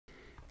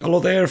Hello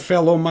there,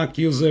 fellow Mac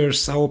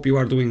users. I hope you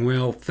are doing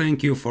well.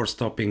 Thank you for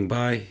stopping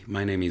by.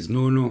 My name is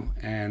Nuno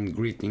and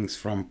greetings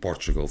from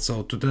Portugal.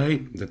 So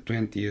today, the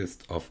 20th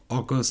of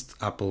August,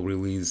 Apple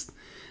released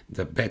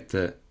the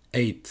beta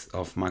 8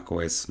 of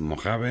macOS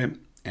Mojave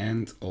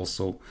and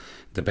also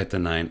the beta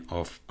 9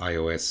 of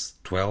iOS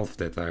 12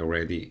 that I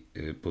already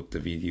put the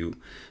video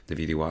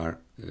are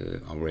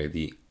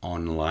already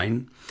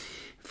online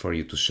for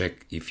you to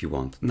check if you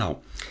want.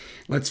 Now,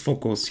 let's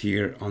focus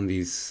here on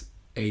this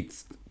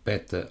 8th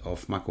beta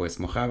of macOS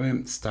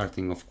Mojave,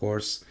 starting of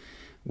course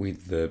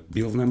with the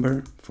build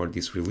number for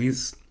this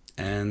release,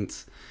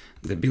 and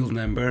the build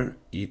number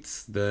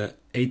it's the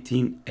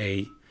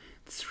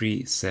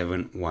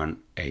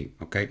 18A371A.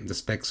 Okay, the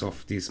specs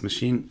of this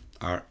machine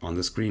are on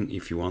the screen.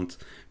 If you want,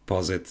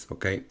 pause it,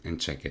 okay, and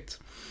check it.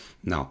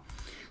 Now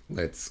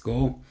let's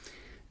go.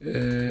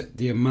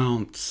 The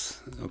amount,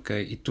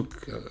 okay, it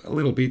took a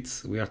little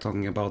bit. We are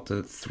talking about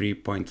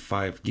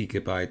 3.5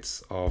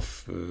 gigabytes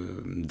of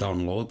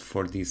download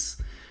for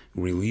this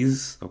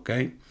release,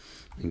 okay,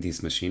 in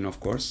this machine, of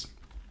course.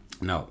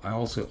 Now, I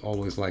also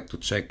always like to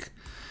check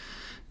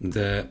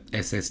the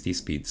SSD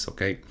speeds,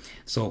 okay,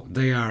 so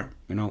they are,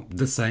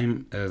 the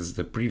same as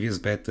the previous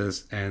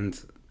betas and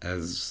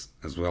as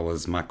well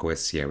as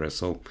macOS Sierra,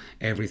 so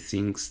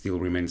everything still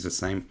remains the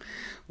same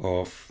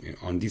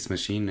on this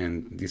machine,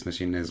 and this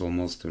machine has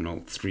almost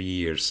 3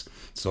 years,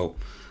 so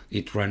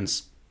it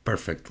runs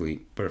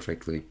perfectly.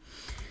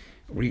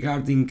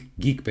 Regarding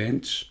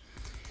Geekbench,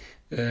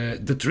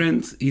 the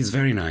trend is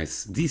very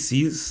nice. This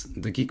is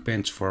the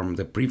Geekbench from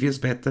the previous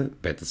beta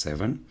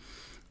 7,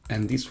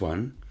 and this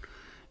one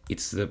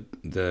it's the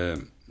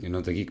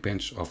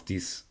Geekbench of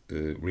this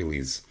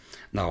release.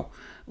 Now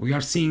we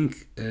are seeing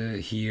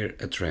here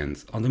a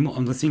trend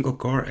on the single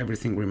core.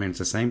 Everything remains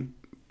the same,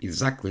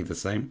 exactly the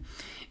same,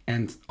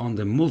 and on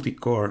the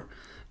multi-core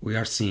we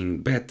are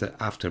seeing beta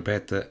after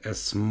beta a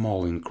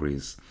small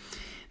increase.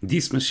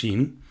 This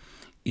machine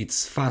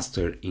it's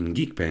faster in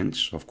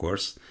Geekbench, of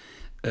course,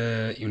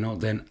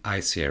 than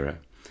iSierra,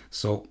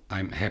 so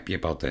I'm happy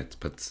about that.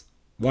 But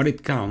what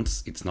it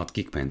counts, it's not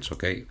Geekbench,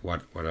 okay?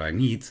 What I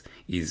need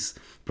is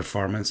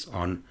performance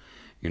on,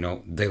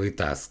 daily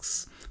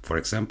tasks. For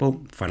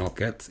example, Final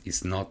Cut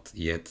is not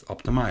yet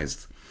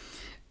optimized.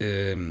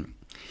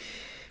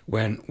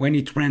 When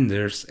it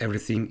renders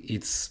everything,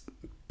 it's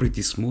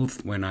pretty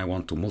smooth when I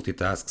want to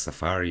multitask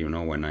Safari,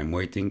 when I'm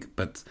waiting.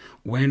 But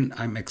when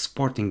I'm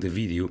exporting the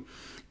video,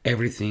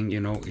 everything,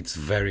 it's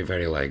very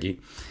laggy.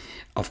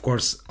 Of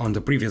course, on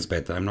the previous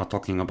beta, I'm not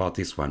talking about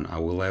this one. I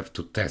will have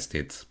to test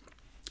it.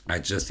 I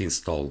just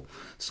installed,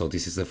 so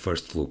this is the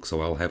first look,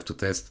 so I'll have to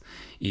test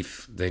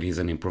if there is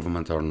an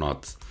improvement or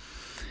not.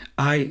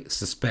 I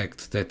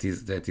suspect that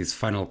is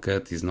Final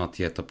Cut is not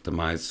yet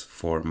optimized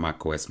for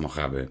macOS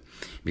Mojave,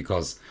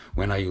 because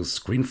when I use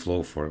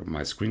ScreenFlow for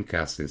my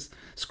screencast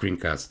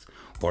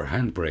or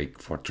Handbrake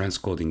for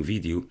transcoding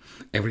video,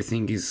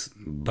 everything is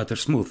butter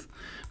smooth,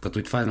 but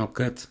with Final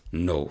Cut,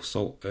 no.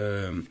 So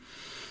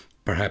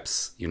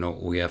perhaps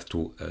we have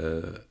to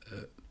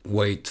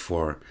wait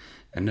for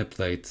an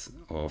update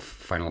of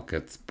Final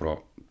Cut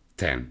Pro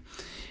 10.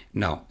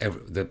 Now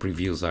the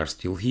previews are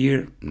still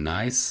here,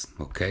 nice,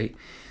 okay,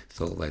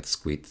 so let's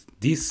quit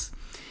this.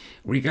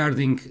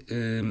 Regarding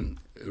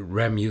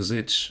RAM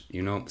usage,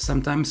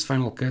 sometimes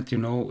Final Cut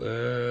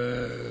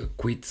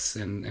quits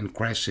and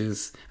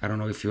crashes. I don't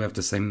know if you have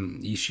the same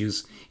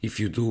issues. If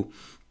you do,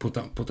 put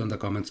on the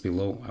comments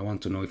below. I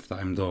want to know if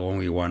I'm the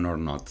only one or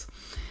not.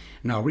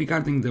 Now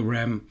regarding the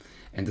RAM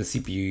and the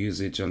CPU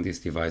usage on these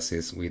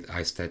devices with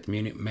iStat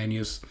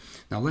menus.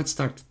 Now let's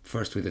start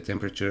first with the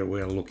temperature.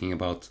 We're looking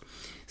about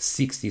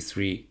 60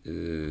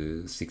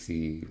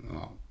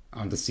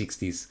 on the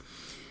 60s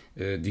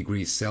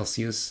degrees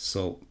Celsius,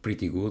 so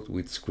pretty good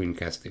with screen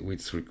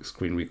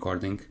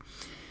recording.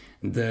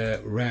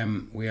 The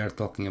RAM, we are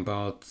talking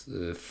about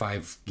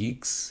 5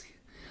 gigs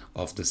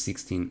of the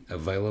 16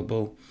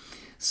 available,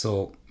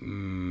 so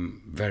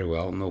very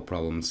well, no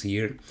problems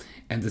here.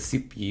 And the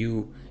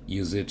CPU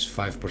usage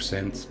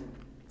 5%,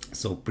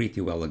 so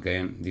pretty well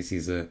again. This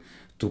is a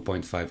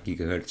 2.5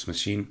 gigahertz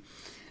machine,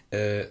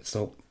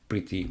 so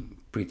pretty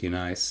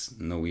nice,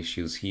 no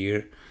issues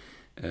here.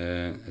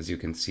 As you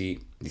can see,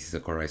 this is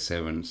a Core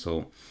i7,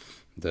 so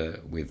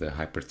with the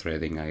hyper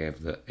threading I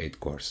have the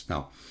 8 cores.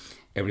 Now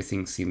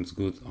everything seems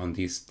good on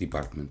this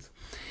department,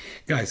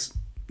 guys.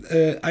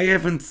 I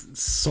haven't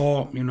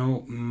saw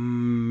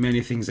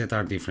many things that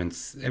are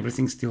different.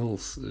 Everything still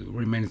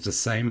remains the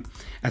same.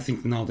 I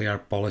think now they are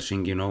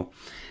polishing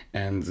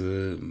and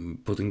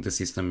putting the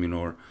system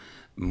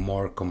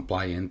more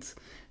compliant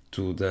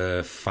to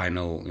the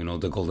final,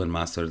 the Golden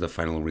Master, the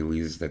final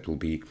release that will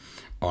be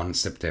on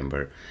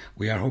September.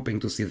 We are hoping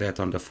to see that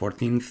on the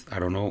 14th. I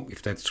don't know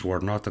if that's true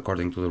or not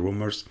according to the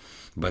rumors,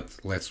 but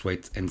let's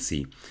wait and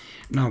see.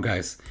 Now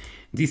guys,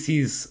 this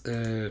is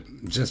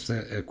just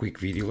a quick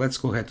video. Let's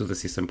go ahead to the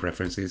system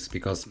preferences,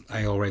 because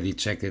I already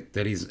checked it.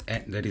 There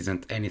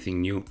isn't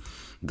anything new.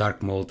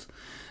 Dark mode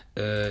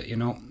you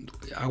know,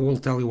 I will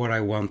tell you what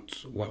I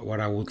want, what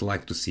I would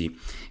like to see.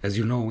 As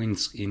you know,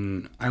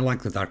 in I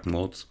like the dark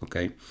mode,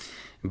 okay,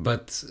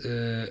 but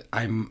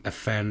I'm a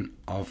fan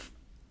of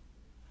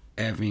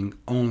having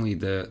only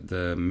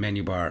the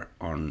menu bar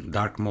on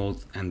dark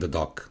mode and the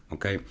dock,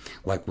 okay,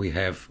 like we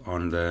have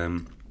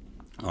on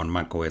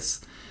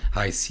macOS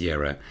High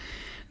Sierra.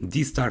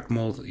 This dark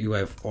mode you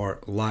have or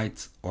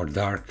light or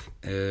dark,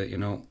 you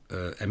know,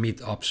 a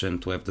mid option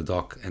to have the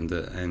dock and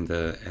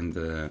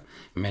the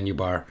menu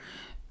bar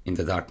in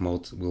the dark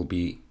mode will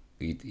be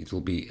it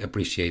will be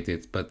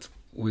appreciated. But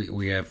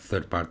we have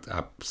third party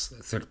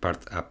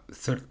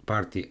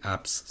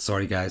apps,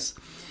 sorry guys,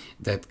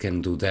 that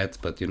can do that,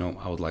 but you know,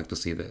 I would like to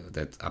see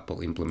that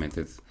Apple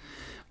implemented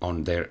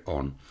on their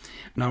own.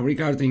 Now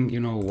regarding,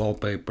 you know,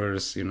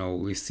 wallpapers, you know,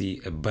 we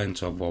see a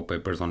bunch of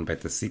wallpapers on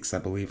beta 6, I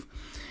believe.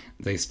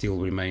 They still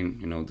remain,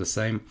 you know, the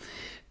same.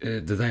 The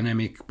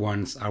dynamic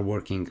ones are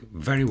working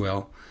very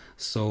well.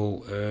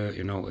 So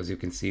you know, as you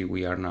can see,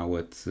 we are now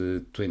at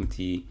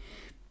 20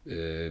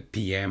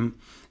 p.m.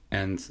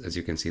 and as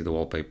you can see, the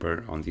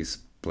wallpaper on this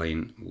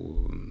plain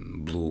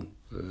blue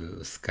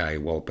sky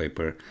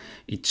wallpaper,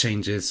 it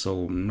changes,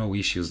 so no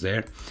issues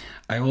there.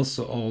 I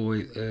also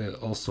always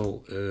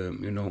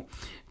you know,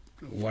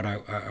 what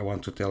I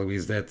want to tell you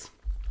is that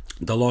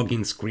the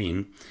login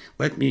screen,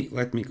 let me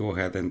go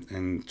ahead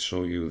and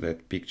show you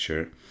that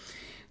picture.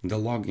 The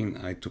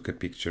login, I took a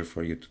picture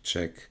for you to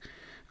check.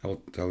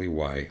 I'll tell you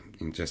why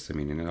in just a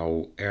minute.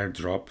 I'll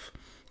airdrop.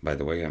 By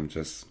the way, I'm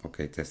just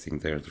testing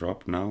the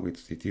airdrop now.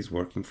 It is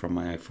working from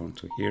my iPhone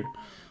to here.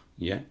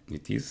 Yeah,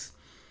 it is.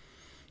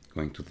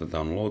 Going to the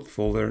download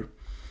folder.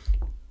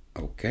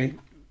 Okay,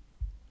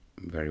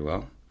 very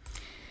well.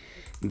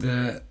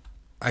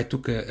 I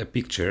took a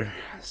picture.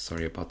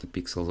 Sorry about the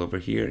pixels over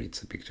here.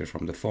 It's a picture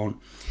from the phone.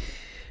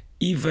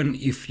 Even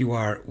if you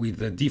are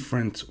with a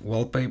different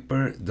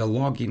wallpaper, the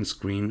login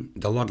screen,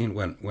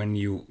 when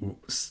you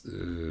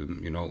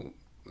you know,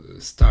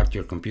 start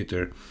your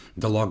computer,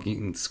 the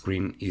login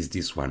screen is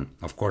this one.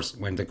 Of course,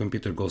 when the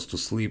computer goes to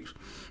sleep,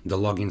 the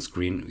login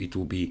screen, it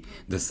will be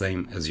the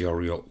same as your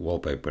real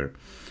wallpaper.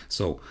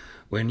 So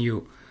when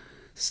you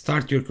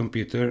start your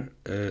computer,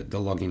 the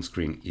login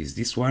screen is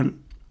this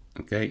one,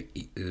 okay,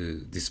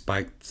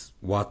 despite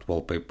what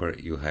wallpaper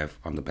you have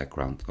on the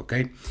background.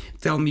 Okay,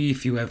 tell me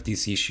if you have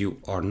this issue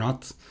or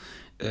not.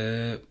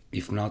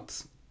 If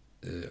not,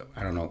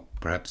 I don't know,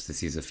 perhaps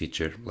this is a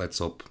feature. Let's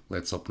hope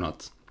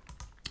not.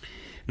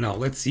 Now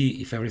let's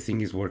see if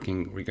everything is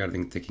working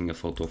regarding taking a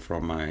photo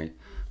from my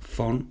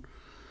phone.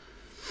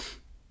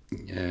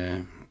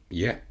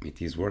 Yeah,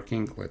 it is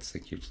working. Let's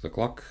take you to the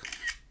clock.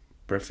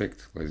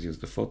 Perfect. Let's use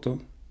the photo.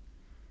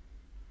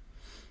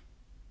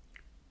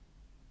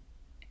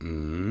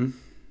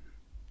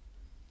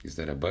 Is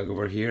there a bug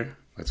over here?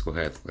 Let's go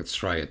ahead. Let's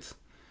try it.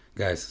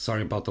 Guys,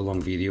 sorry about the long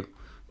video,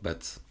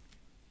 but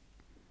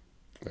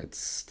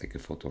let's take a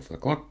photo of the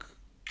clock.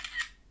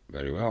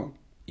 Very well.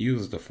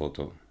 Use the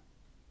photo.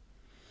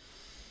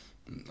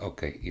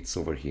 Okay, it's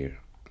over here.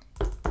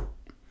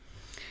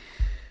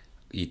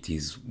 It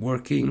is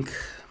working.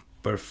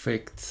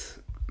 Perfect.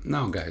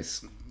 Now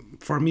guys,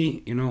 for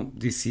me, you know,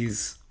 this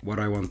is what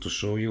I want to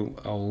show you.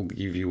 I'll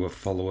give you a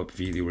follow-up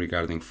video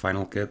regarding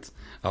Final Cut,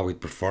 how it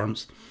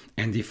performs,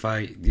 and if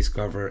I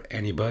discover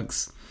any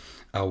bugs,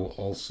 I will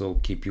also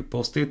keep you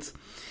posted.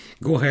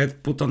 Go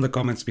ahead, put on the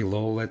comments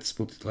below.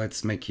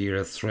 Let's make here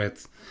a thread,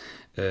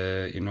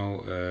 you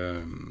know,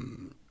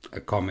 a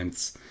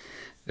comments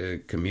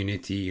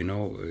community, you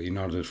know, in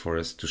order for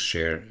us to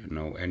share, you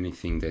know,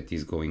 anything that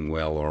is going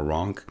well or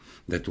wrong.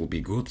 That will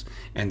be good.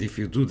 And if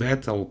you do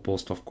that, I will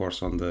post, of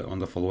course, on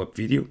the follow-up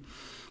video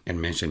and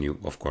mention you,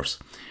 of course.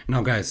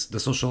 Now guys, the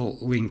social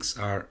links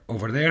are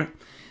over there.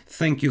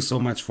 Thank you so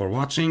much for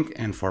watching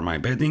and for my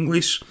bad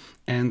English,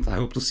 and I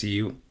hope to see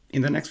you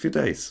in the next few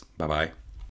days. Bye bye.